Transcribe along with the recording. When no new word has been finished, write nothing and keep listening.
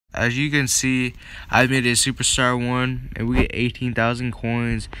As you can see, I made a superstar one, and we get 18,000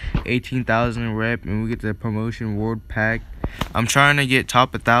 coins, 18,000 rep, and we get the promotion world pack. I'm trying to get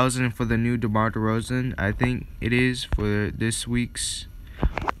top 1,000 for the new demar derozan. I think it is for this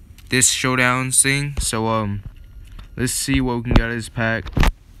showdown thing. So let's see what we can get out of this pack.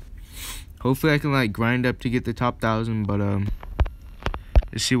 Hopefully I can like grind up to get the top 1,000, but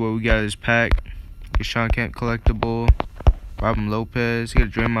let's see what we got out of this pack. Get Sean Kemp collectible. Robin Lopez, get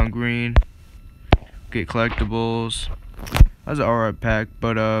a Draymond Green, get collectibles. That's an alright pack,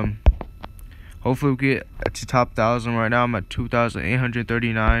 but hopefully we get to top 1,000. Right now I'm at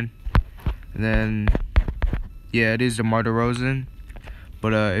 2,839, and then yeah, it is DeMar DeRozan.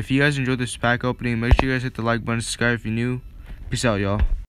 But if you guys enjoyed this pack opening, make sure you guys hit the like button, subscribe if you're new. Peace out, y'all.